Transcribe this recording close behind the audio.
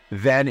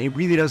then it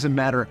really doesn't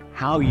matter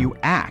how you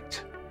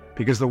act,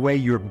 because the way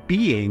you're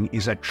being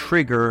is a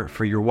trigger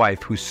for your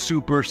wife, who's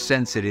super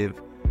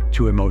sensitive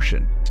to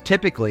emotion.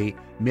 Typically,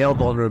 male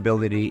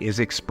vulnerability is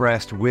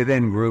expressed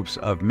within groups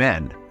of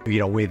men,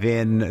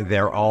 within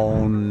their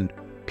own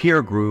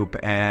peer group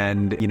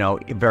and,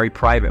 very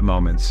private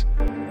moments.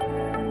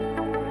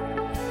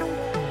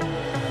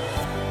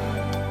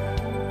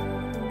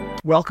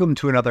 Welcome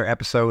to another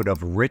episode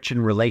of Rich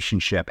in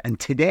Relationship. And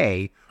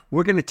today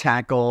we're going to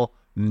tackle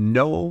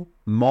No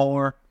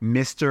More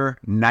Mr.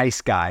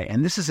 Nice Guy.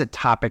 And this is a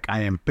topic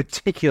I am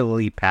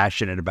particularly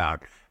passionate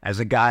about. As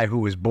a guy who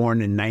was born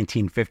in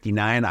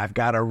 1959, I've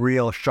got a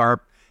real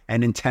sharp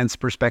and intense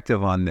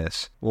perspective on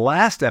this.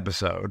 Last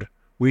episode,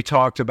 we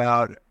talked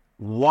about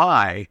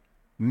why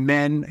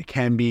men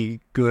can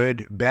be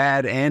good,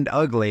 bad, and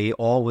ugly,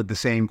 all with the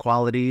same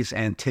qualities.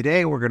 And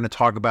today we're going to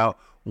talk about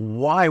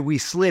why we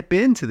slip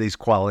into these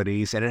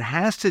qualities. And it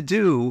has to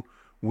do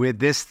with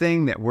this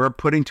thing that we're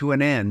putting to an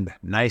end,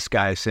 nice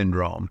guy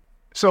syndrome.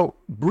 So,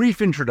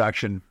 brief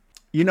introduction.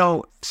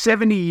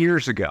 70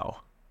 years ago,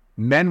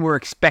 men were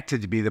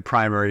expected to be the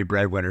primary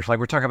breadwinners. Like,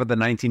 we're talking about the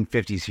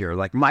 1950s here.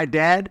 Like, my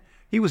dad,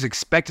 he was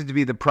expected to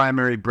be the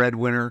primary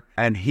breadwinner,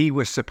 and he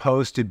was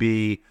supposed to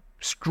be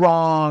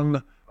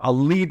strong, a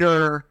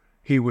leader.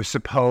 He was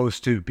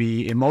supposed to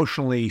be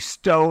emotionally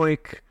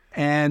stoic,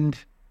 and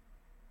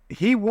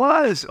he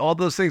was all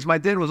those things. My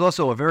dad was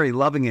also a very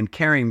loving and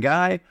caring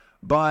guy,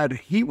 but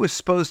he was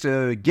supposed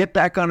to get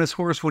back on his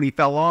horse when he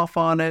fell off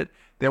on it.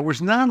 There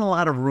was not a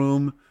lot of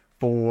room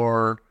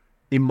for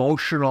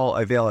emotional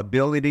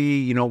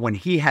availability. When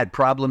he had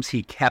problems,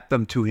 he kept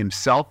them to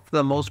himself for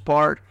the most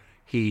part.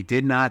 He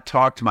did not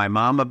talk to my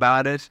mom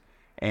about it.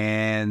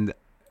 And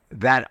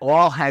that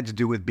all had to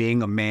do with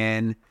being a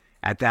man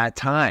at that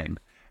time.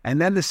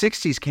 And then the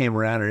 60s came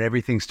around and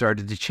everything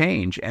started to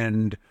change.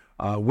 And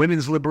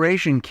women's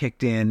liberation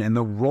kicked in, and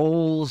the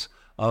roles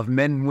of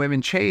men and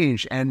women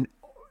changed. And,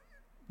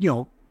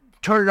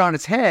 turn it on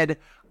its head,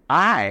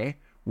 I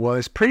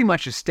was pretty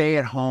much a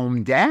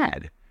stay-at-home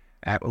dad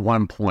at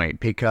one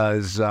point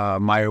because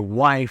my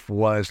wife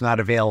was not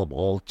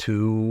available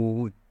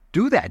to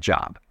do that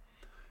job.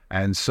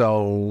 And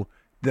so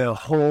the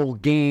whole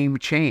game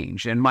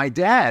changed. And my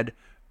dad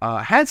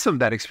had some of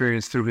that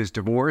experience through his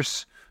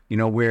divorce,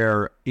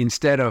 where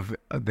instead of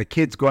the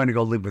kids going to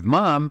go live with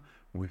mom,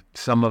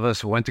 some of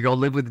us went to go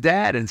live with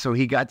dad. And so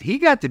he got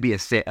to be a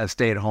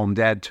stay-at-home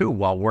dad too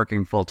while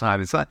working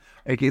full-time.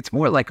 It's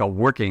more like a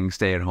working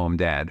stay-at-home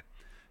dad.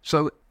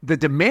 So the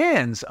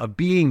demands of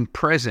being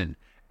present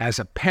as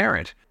a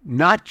parent,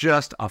 not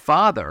just a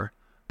father,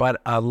 but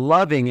a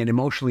loving and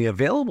emotionally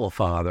available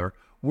father,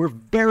 were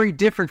very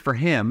different for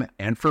him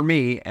and for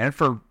me and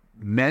for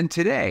men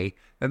today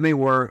than they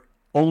were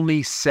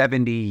only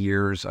 70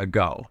 years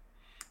ago.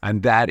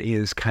 And that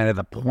is kind of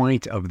the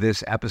point of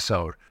this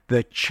episode.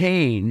 The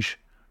change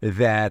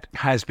that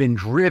has been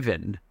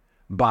driven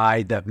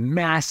by the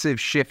massive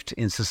shift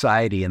in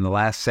society in the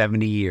last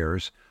 70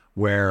 years,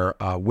 where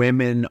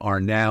women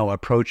are now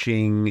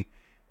approaching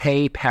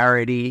pay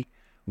parity,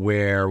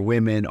 where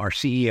women are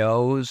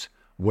CEOs,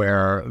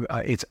 where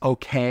it's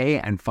okay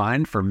and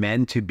fine for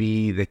men to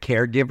be the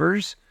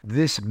caregivers.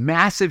 This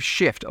massive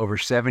shift over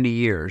 70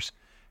 years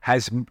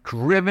has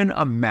driven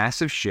a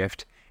massive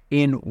shift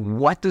in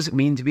what does it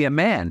mean to be a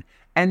man.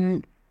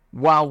 And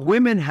while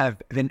women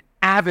have been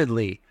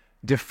avidly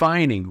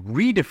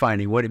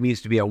redefining what it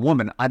means to be a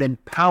woman, an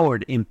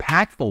empowered,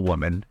 impactful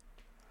woman,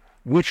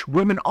 which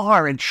women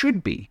are and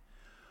should be,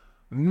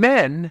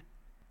 men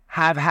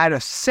have had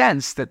a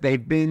sense that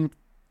they've been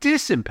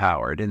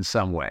disempowered in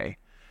some way.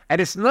 And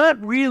it's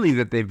not really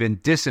that they've been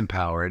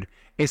disempowered,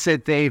 it's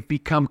that they've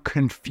become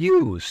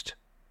confused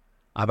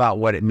about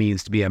what it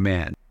means to be a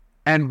man.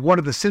 And one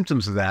of the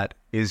symptoms of that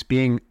is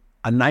being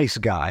a nice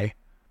guy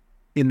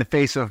in the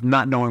face of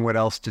not knowing what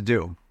else to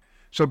do.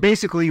 So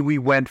basically, we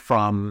went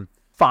from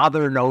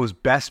father knows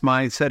best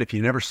mindset. If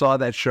you never saw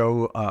that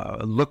show,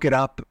 look it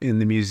up in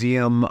the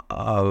Museum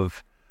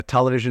of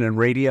Television and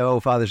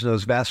Radio. Father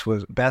Knows Best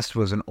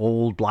was an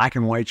old black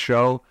and white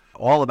show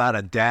all about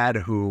a dad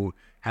who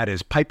had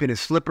his pipe in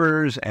his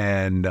slippers,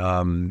 and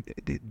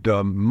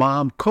the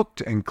mom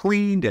cooked and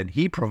cleaned and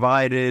he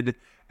provided.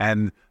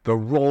 And the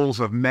roles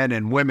of men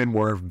and women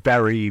were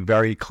very,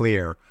 very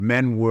clear.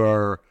 Men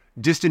were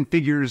distant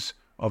figures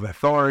of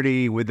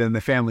authority within the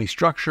family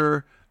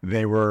structure.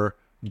 They were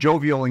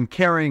jovial and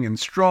caring and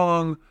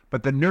strong,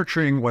 but the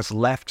nurturing was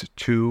left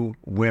to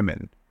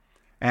women.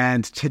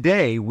 And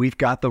today we've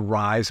got the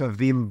rise of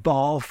the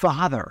involved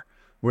father,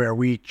 where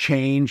we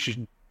change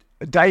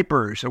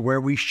diapers,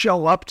 where we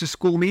show up to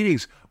school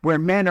meetings, where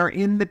men are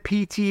in the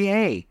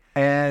PTA.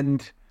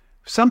 And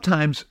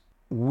sometimes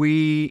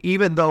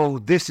even though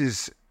this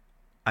is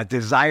a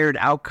desired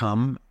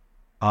outcome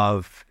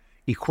of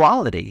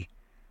equality,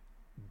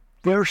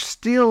 there's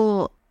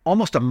still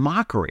almost a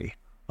mockery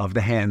of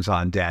the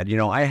hands-on dad.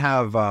 I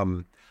have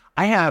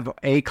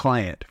a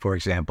client, for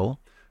example,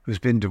 who's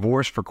been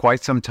divorced for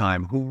quite some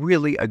time, who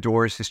really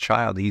adores his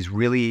child. He's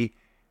really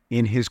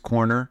in his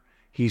corner.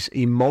 He's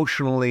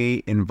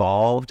emotionally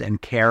involved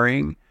and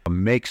caring,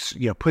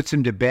 puts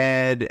him to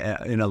bed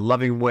in a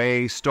loving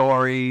way,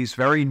 stories,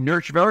 very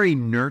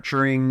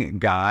nurturing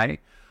guy,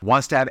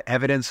 wants to have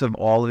evidence of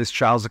all of his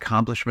child's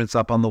accomplishments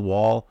up on the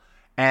wall.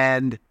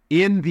 And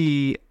in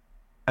the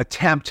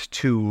attempt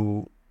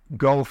to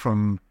go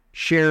from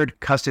shared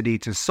custody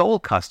to sole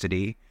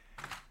custody,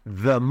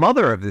 the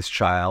mother of this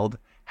child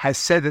has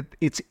said that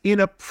it's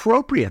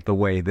inappropriate the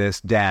way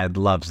this dad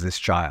loves this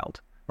child,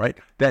 right?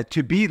 That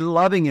to be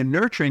loving and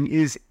nurturing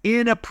is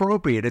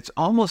inappropriate. It's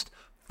almost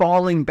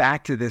falling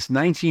back to this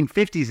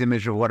 1950s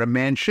image of what a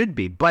man should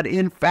be. But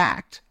in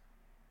fact,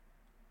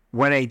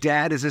 when a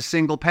dad is a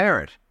single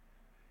parent,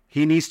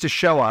 he needs to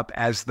show up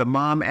as the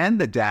mom and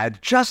the dad,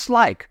 just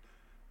like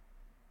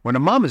when a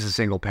mom is a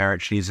single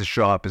parent, she needs to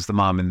show up as the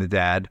mom and the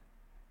dad,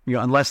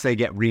 unless they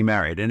get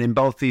remarried. And in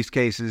both these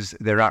cases,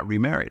 they're not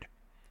remarried.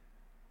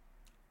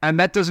 And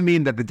that doesn't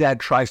mean that the dad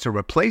tries to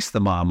replace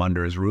the mom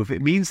under his roof.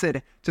 It means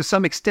that to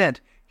some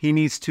extent, he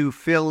needs to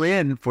fill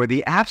in for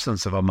the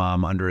absence of a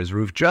mom under his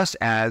roof, just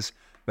as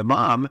the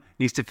mom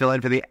needs to fill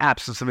in for the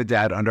absence of a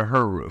dad under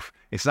her roof.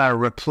 It's not a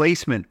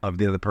replacement of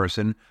the other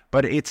person,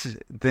 but it's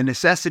the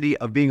necessity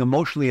of being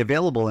emotionally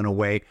available in a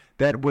way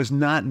that was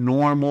not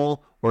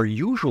normal or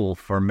usual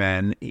for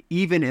men,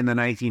 even in the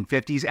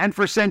 1950s and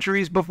for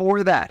centuries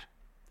before that.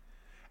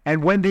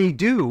 And when they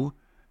do,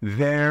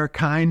 they're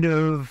kind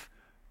of,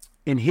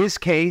 in his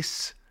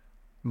case,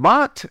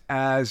 mocked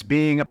as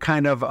being a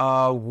kind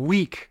of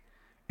weak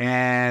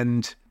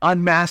and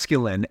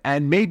unmasculine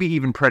and maybe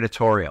even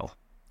predatorial.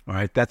 All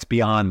right, that's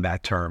beyond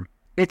that term.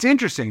 It's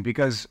interesting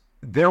because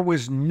there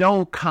was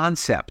no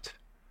concept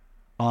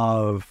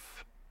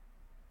of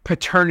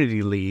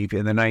paternity leave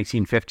in the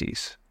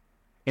 1950s.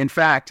 In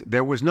fact,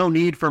 there was no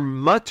need for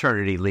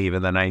maternity leave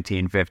in the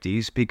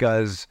 1950s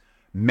because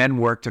men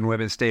worked and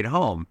women stayed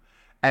home.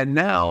 And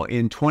now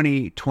in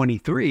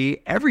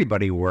 2023,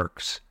 everybody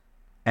works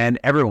and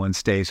everyone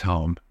stays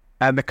home.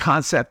 And the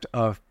concept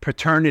of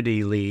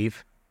paternity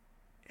leave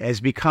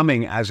is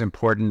becoming as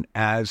important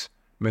as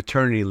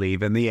maternity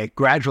leave. And the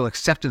gradual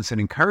acceptance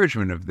and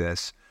encouragement of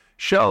this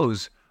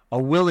shows a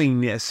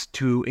willingness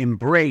to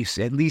embrace,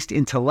 at least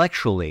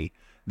intellectually,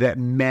 that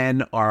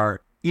men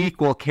are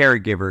equal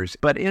caregivers,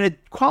 but in a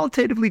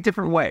qualitatively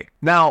different way.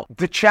 Now,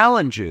 the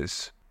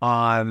challenges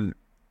on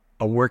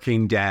a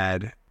working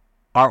dad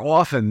are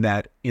often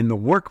that in the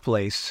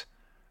workplace,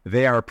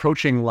 they are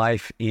approaching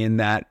life in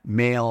that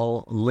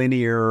male,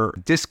 linear,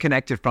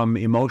 disconnected from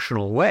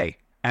emotional way.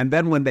 And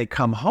then when they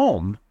come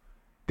home,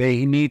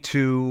 they need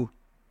to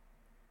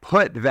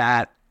put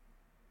that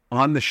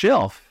on the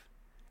shelf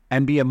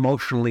and be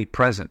emotionally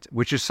present,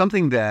 which is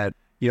something that,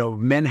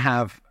 men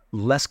have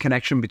less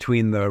connection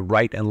between the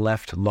right and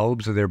left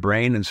lobes of their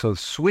brain. And so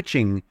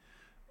switching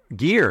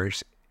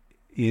gears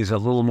is a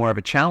little more of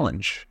a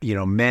challenge.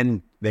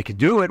 Men, they can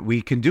do it.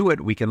 We can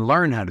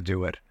learn how to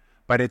do it.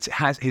 But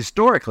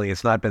historically,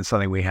 it's not been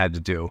something we had to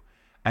do.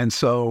 And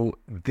so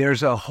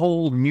there's a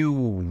whole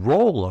new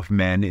role of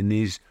men in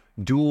these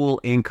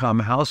dual income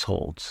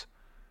households.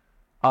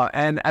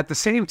 And at the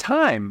same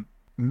time,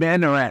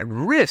 men are at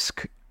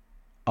risk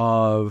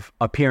of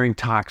appearing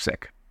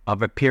toxic,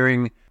 of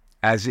appearing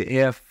as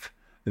if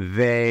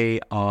they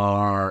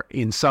are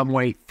in some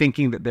way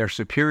thinking that they're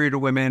superior to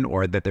women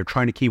or that they're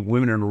trying to keep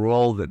women in a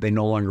role that they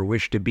no longer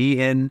wish to be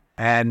in.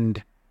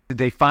 And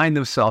they find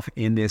themselves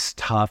in this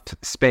tough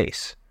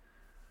space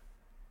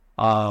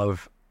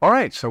of, all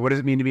right, so what does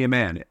it mean to be a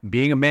man?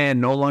 Being a man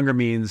no longer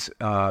means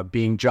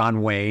being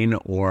John Wayne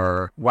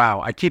or, wow,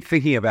 I keep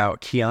thinking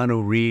about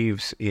Keanu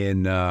Reeves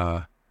in,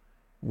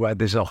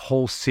 there's a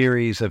whole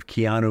series of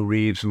Keanu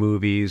Reeves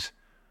movies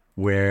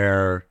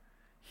where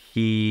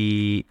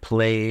he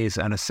plays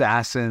an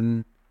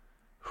assassin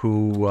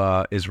who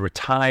is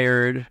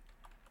retired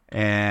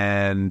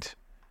and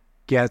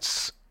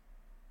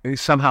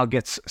somehow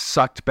gets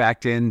sucked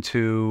back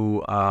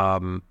into,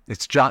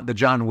 the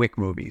John Wick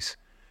movies.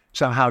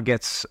 Somehow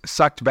gets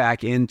sucked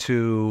back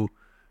into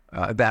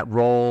that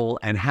role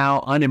and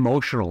how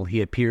unemotional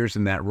he appears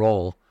in that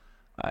role.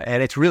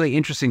 And it's really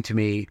interesting to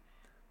me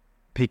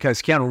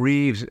because Keanu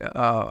Reeves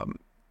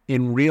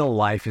in real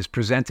life is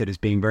presented as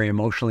being very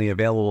emotionally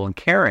available and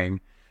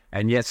caring,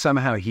 and yet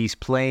somehow he's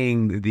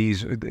playing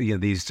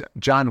these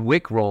John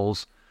Wick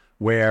roles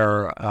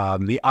where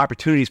the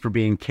opportunities for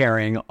being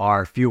caring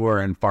are fewer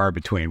and far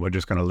between. We're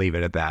just going to leave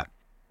it at that.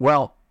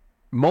 Well,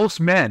 most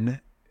men,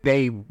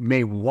 they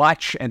may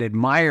watch and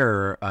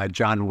admire a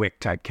John Wick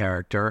type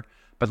character,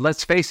 but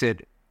let's face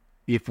it,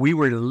 if we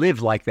were to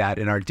live like that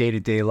in our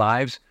day-to-day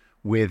lives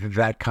with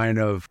that kind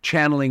of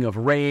channeling of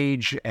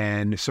rage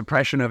and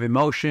suppression of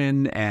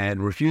emotion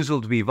and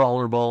refusal to be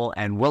vulnerable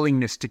and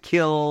willingness to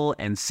kill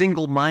and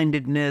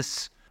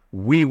single-mindedness,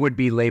 we would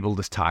be labeled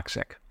as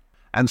toxic.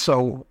 And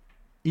so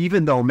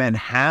even though men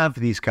have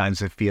these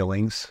kinds of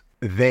feelings,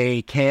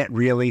 they can't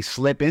really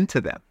slip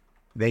into them.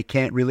 They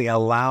can't really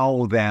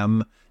allow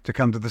them to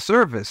come to the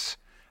surface.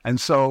 And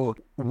so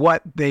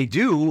what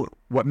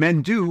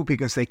men do,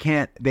 because they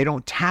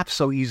don't tap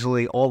so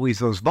easily always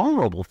those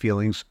vulnerable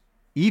feelings,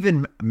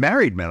 even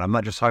married men, I'm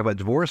not just talking about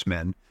divorced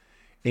men,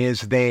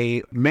 is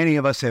many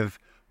of us have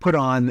put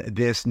on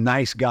this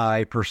nice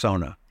guy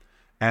persona.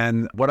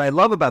 And what I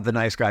love about the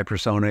nice guy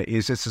persona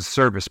is it's a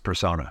service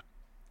persona.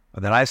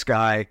 The nice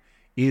guy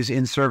is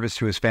in service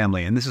to his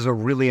family. And this is a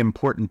really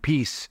important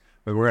piece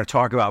that we're going to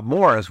talk about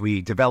more as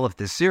we develop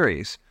this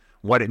series,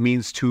 what it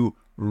means to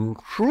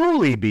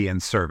truly be in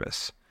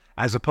service,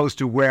 as opposed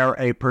to wear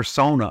a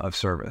persona of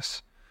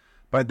service.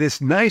 But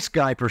this nice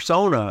guy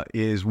persona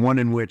is one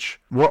in which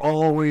we're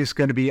always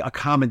going to be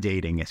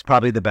accommodating. It's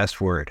probably the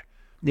best word.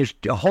 There's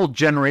a whole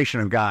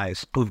generation of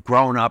guys who've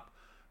grown up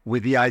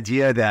with the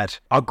idea that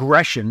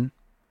aggression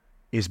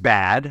is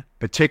bad,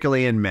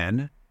 particularly in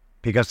men,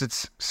 because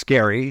it's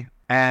scary,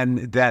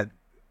 and that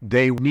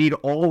they need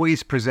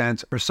always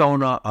present a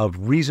persona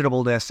of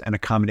reasonableness and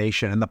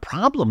accommodation. And the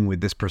problem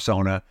with this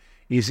persona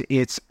is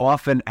it's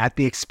often at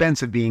the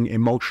expense of being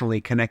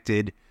emotionally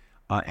connected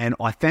and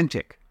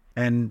authentic.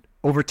 And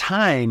over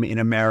time in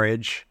a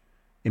marriage,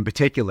 in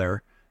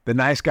particular, the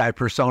nice guy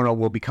persona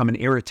will become an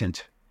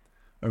irritant.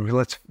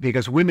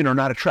 Because women are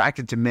not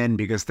attracted to men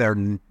because they're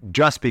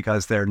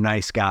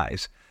nice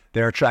guys.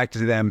 They're attracted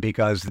to them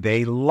because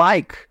they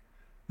like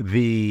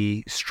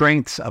the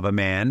strengths of a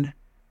man,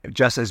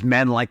 just as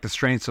men like the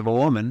strengths of a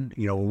woman.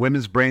 You know,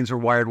 women's brains are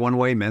wired one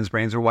way, men's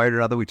brains are wired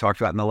another. We talked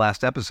about in the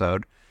last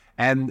episode.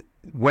 And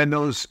when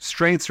those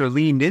strengths are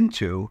leaned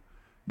into,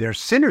 there's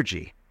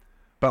synergy.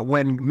 But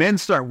when men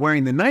start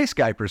wearing the nice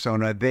guy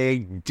persona, they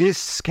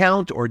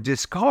discount or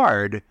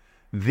discard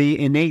the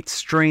innate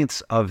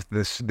strengths of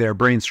their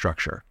brain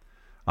structure.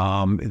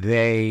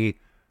 They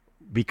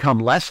become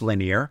less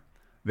linear.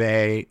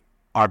 They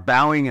are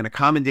bowing and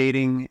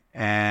accommodating,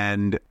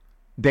 and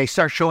they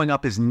start showing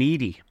up as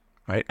needy,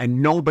 right?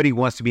 And nobody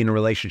wants to be in a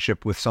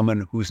relationship with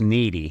someone who's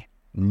needy.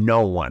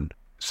 No one.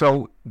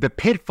 So the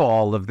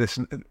pitfall of this,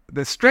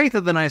 the strength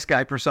of the nice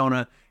guy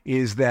persona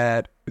is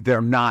that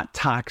they're not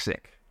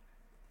toxic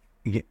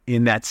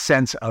in that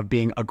sense of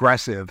being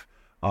aggressive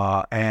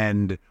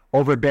and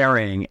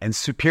overbearing and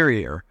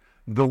superior.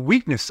 The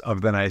weakness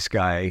of the nice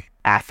guy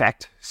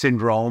affect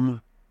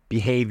syndrome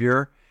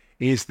behavior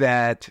is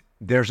that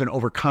there's an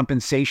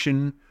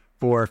overcompensation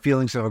for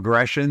feelings of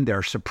aggression. There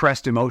are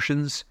suppressed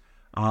emotions,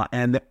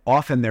 and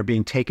often they're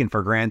being taken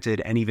for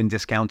granted and even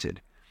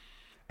discounted.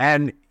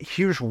 And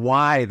here's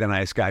why the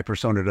nice guy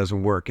persona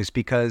doesn't work, is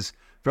because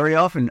very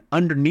often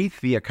underneath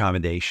the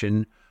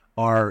accommodation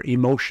are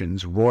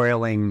emotions,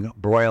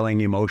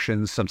 broiling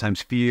emotions,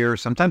 sometimes fear,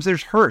 sometimes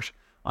there's hurt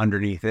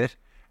underneath it.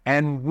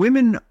 And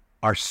women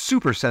are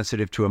super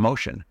sensitive to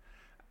emotion.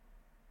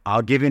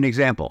 I'll give you an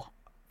example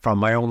from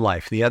my own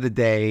life. The other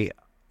day,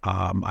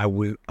 I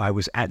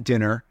was at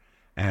dinner,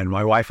 and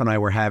my wife and I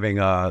were having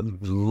a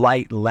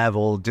light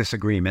level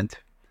disagreement.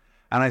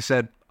 And I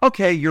said,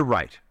 okay, you're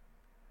right.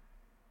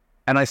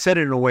 And I said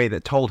it in a way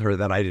that told her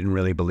that I didn't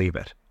really believe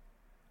it.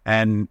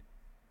 And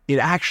it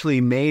actually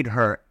made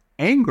her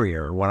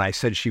angrier when I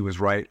said she was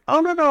right.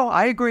 Oh, no,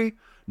 I agree.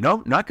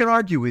 No, not going to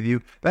argue with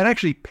you. That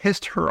actually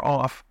pissed her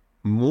off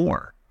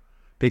more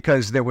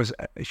because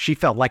she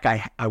felt like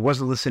I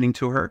wasn't listening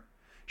to her.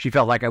 She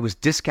felt like I was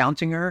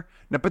discounting her.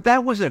 No, but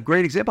that was a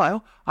great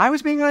example. I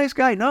was being a nice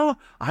guy. No,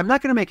 I'm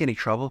not going to make any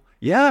trouble.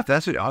 Yeah, if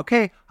that's it,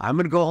 okay, I'm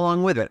going to go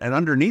along with it. And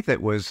underneath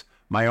it was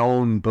my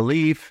own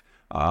belief,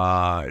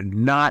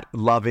 not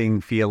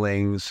loving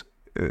feelings,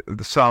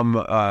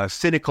 some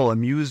cynical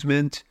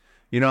amusement.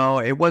 You know,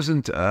 it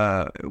wasn't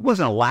a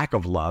lack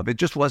of love. It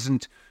just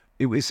wasn't.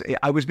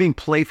 I was being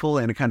playful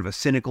in a kind of a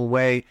cynical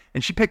way,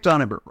 and she picked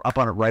up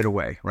on it right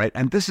away, right?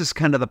 And this is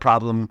kind of the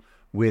problem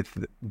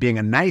with being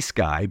a nice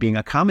guy, being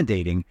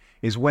accommodating,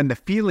 is when the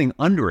feeling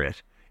under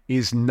it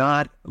is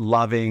not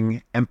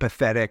loving,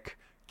 empathetic,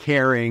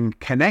 caring,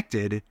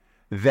 connected,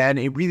 then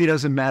it really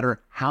doesn't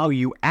matter how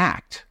you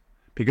act,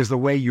 because the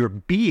way you're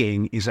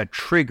being is a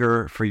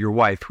trigger for your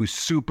wife, who's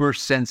super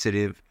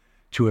sensitive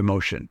to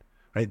emotion,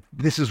 right?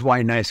 This is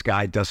why nice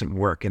guy doesn't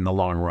work in the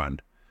long run.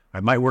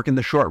 It might work in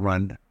the short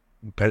run,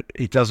 but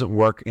it doesn't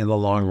work in the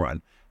long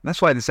run. And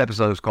that's why this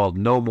episode is called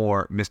No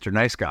More Mr.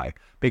 Nice Guy,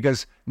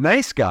 because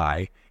nice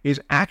guy is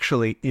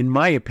actually, in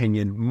my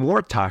opinion,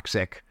 more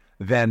toxic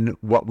than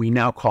what we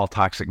now call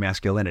toxic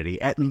masculinity,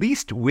 at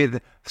least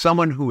with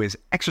someone who is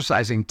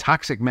exercising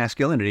toxic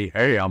masculinity.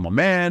 Hey, I'm a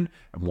man,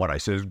 and what I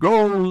says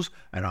goes,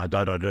 and and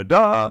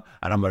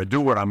I'm going to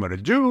do what I'm going to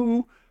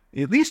do.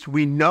 At least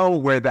we know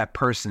where that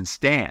person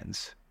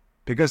stands,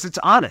 because it's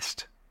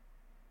honest.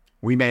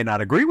 We may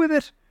not agree with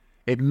it.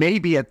 It may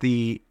be that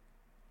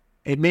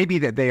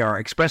they are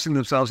expressing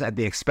themselves at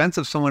the expense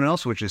of someone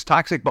else, which is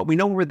toxic, but we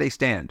know where they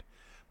stand.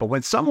 But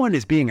when someone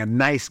is being a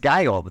nice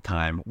guy all the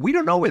time, we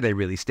don't know where they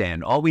really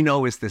stand. All we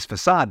know is this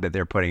facade that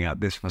they're putting out,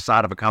 this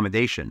facade of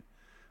accommodation,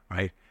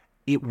 right?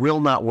 It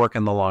will not work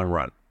in the long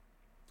run.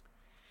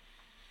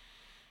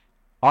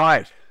 All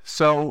right.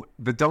 So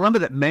the dilemma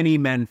that many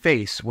men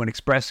face when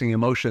expressing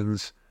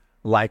emotions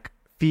like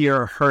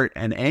fear, hurt,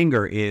 and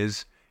anger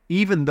is,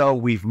 even though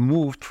we've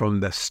moved from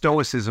the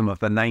stoicism of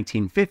the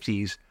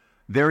 1950s,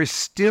 there is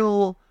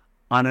still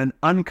on an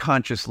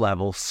unconscious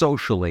level,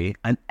 socially,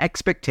 an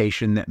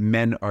expectation that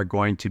men are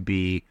going to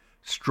be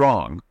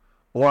strong,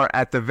 or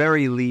at the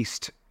very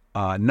least,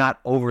 not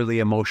overly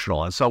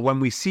emotional. And so when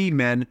we see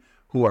men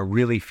who are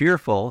really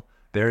fearful,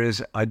 there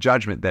is a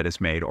judgment that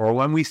is made. Or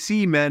when we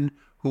see men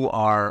who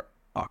are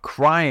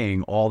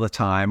crying all the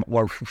time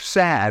or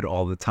sad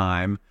all the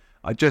time,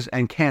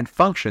 and can't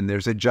function,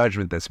 there's a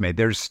judgment that's made.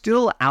 There's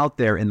still out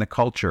there in the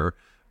culture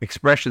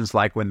expressions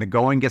like, when the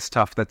going gets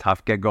tough, the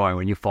tough get going.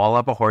 When you fall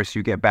off a horse,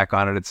 you get back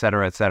on it, et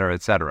cetera, et cetera,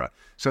 et cetera.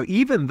 So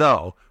even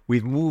though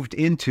we've moved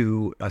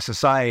into a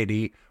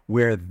society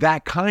where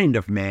that kind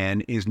of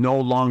man is no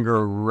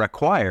longer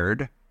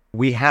required,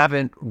 we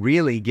haven't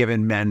really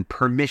given men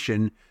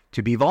permission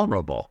to be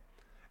vulnerable.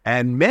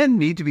 And men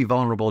need to be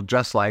vulnerable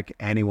just like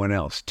anyone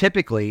else.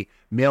 Typically,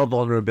 male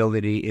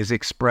vulnerability is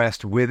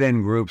expressed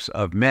within groups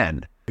of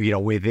men,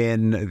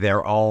 within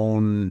their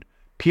own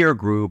peer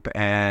group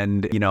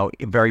and,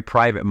 very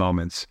private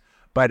moments.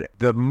 But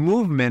the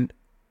movement,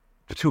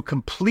 to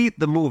complete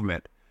the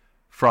movement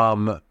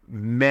from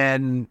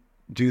men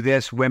do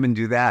this, women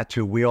do that,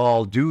 to we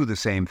all do the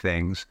same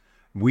things,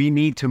 we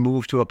need to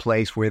move to a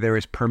place where there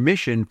is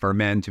permission for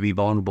men to be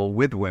vulnerable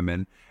with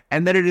women,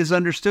 and that it is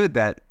understood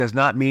that does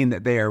not mean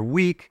that they are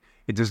weak.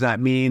 It does not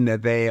mean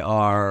that they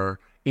are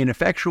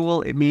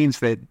ineffectual. It means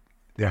that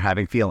they're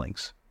having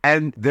feelings.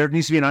 And there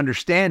needs to be an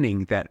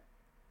understanding that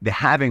the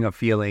having a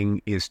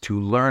feeling is to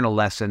learn a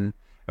lesson,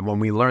 and when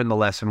we learn the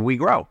lesson, we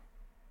grow.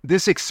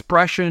 This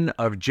expression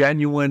of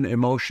genuine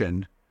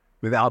emotion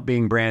without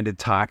being branded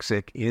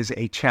toxic is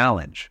a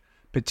challenge,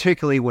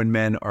 particularly when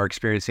men are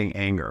experiencing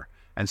anger.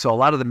 And so a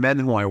lot of the men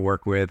who I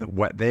work with,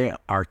 what they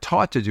are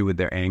taught to do with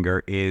their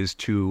anger is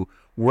to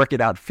work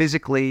it out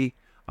physically,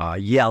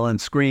 yell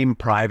and scream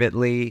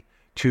privately,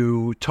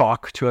 to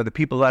talk to other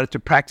people about it, to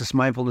practice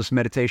mindfulness,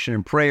 meditation,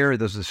 and prayer.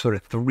 Those are sort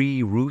of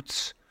three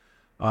roots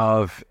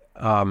of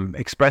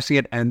expressing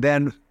it. And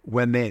then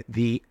when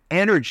the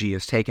energy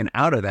is taken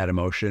out of that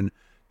emotion,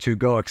 to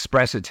go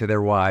express it to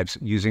their wives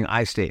using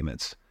I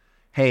statements.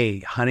 Hey,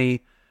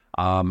 honey,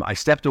 I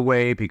stepped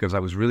away because I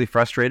was really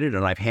frustrated,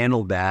 and I've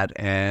handled that.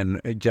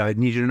 And I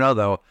need you to know,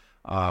 though,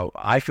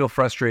 I feel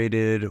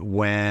frustrated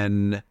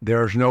when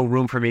there's no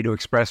room for me to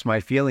express my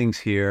feelings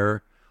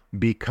here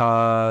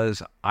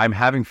because I'm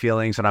having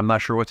feelings and I'm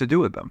not sure what to do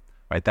with them,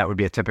 right? That would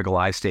be a typical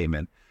I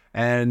statement.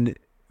 And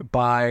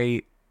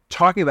by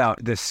talking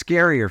about the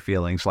scarier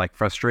feelings like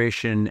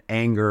frustration,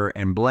 anger,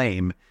 and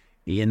blame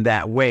in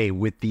that way,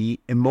 with the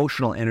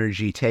emotional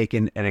energy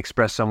taken and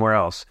expressed somewhere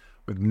else,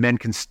 men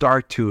can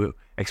start to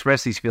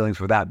express these feelings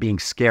without being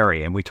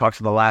scary. And we talked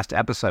in the last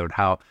episode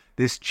how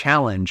this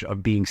challenge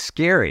of being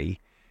scary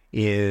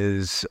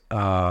is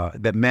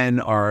that men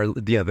are,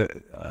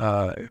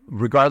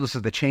 regardless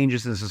of the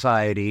changes in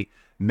society,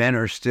 men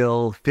are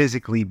still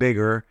physically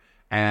bigger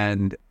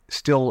and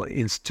still,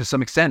 to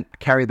some extent,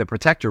 carry the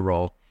protector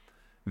role,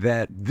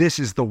 that this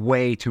is the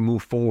way to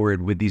move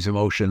forward with these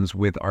emotions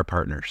with our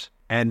partners.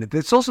 And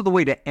it's also the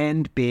way to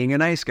end being a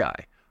nice guy,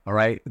 all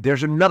right?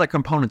 There's another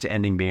component to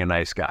ending being a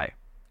nice guy.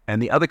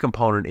 And the other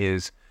component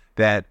is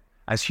that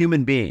as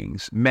human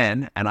beings,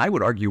 men, and I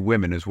would argue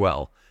women as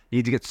well,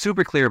 need to get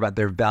super clear about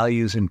their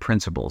values and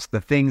principles,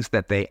 the things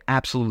that they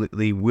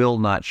absolutely will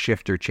not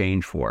shift or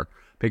change for,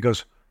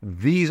 because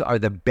these are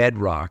the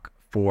bedrock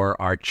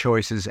for our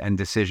choices and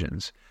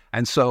decisions.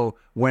 And so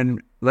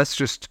let's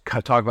just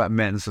talk about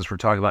men, since we're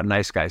talking about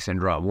nice guy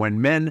syndrome.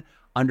 When men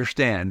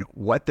understand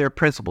what their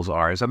principles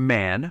are as a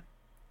man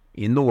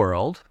in the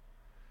world,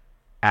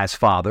 as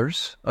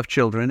fathers of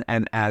children,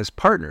 and as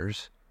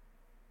partners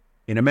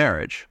in a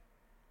marriage,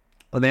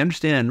 when they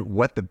understand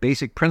what the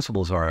basic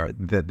principles are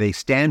that they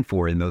stand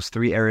for in those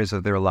three areas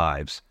of their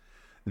lives,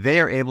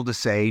 they are able to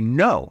say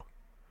no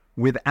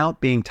without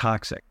being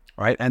toxic,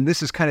 right? And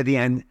this is kind of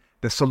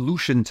the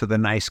solution to the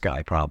nice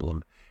guy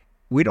problem.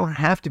 We don't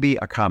have to be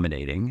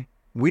accommodating.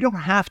 We don't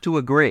have to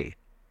agree.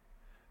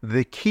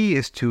 The key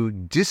is to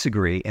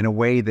disagree in a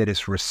way that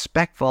is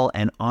respectful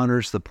and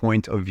honors the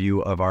point of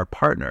view of our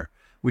partner,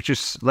 which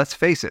is, let's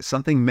face it,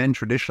 something men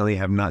traditionally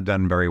have not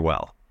done very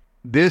well.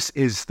 This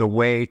is the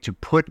way to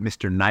put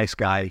Mr. Nice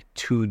Guy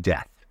to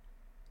death.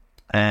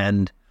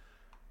 And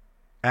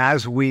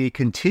as we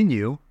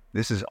continue,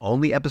 this is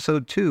only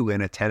episode 2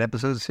 in a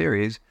 10-episode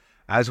series,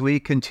 as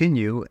we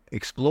continue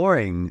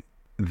exploring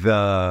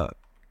the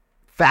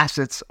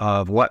facets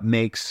of what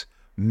makes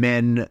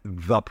men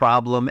the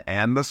problem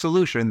and the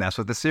solution, that's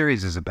what the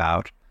series is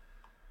about,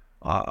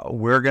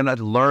 we're going to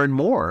learn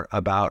more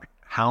about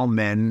how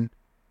men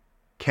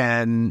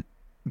can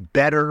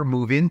better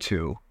move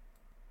into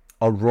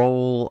a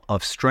role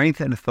of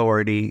strength and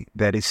authority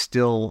that is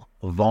still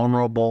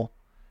vulnerable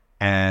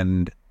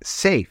and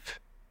safe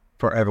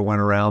for everyone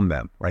around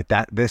them, right?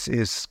 This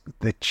is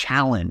the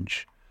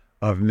challenge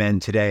of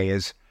men today,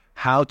 is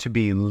how to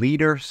be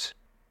leaders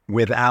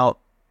without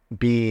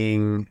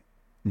being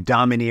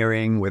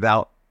domineering,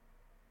 without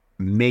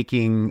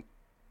making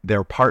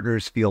their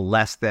partners feel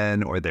less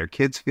than or their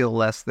kids feel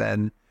less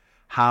than,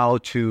 how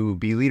to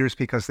be leaders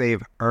because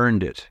they've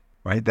earned it,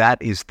 right?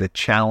 That is the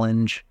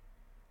challenge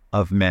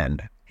of men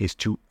is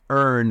to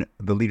earn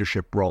the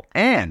leadership role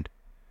and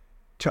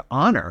to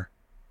honor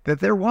that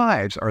their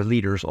wives are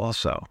leaders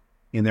also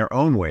in their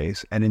own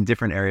ways and in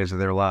different areas of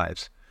their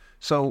lives.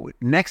 So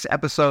next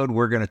episode,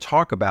 we're going to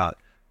talk about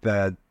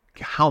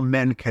how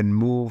men can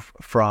move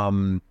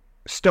from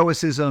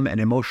stoicism and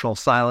emotional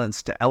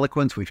silence to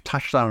eloquence. We've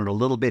touched on it a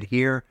little bit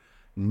here.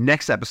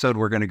 Next episode,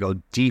 we're going to go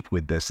deep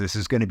with this. This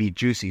is going to be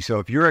juicy. So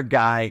if you're a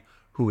guy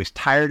who is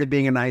tired of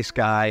being a nice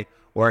guy,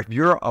 or if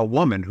you're a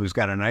woman who's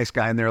got a nice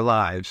guy in their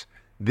lives,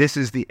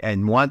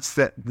 and wants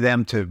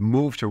them to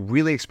move to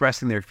really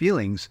expressing their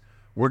feelings,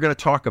 we're going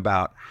to talk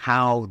about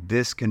how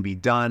this can be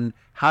done,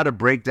 how to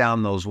break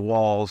down those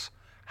walls,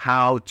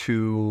 how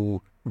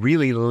to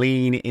really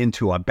lean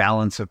into a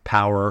balance of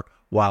power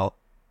while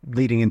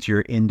leading into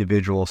your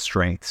individual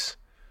strengths.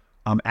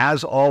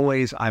 As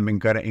always, I'm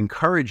going to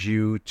encourage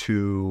you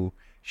to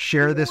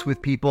share this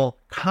with people.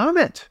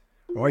 Comment,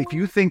 or if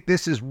you think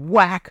this is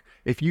whack,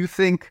 if you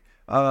think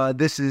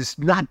this is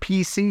not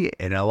PC,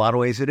 in a lot of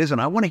ways it isn't,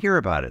 I want to hear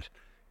about it.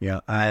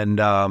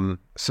 And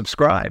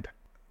subscribe.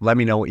 Let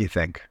me know what you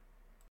think.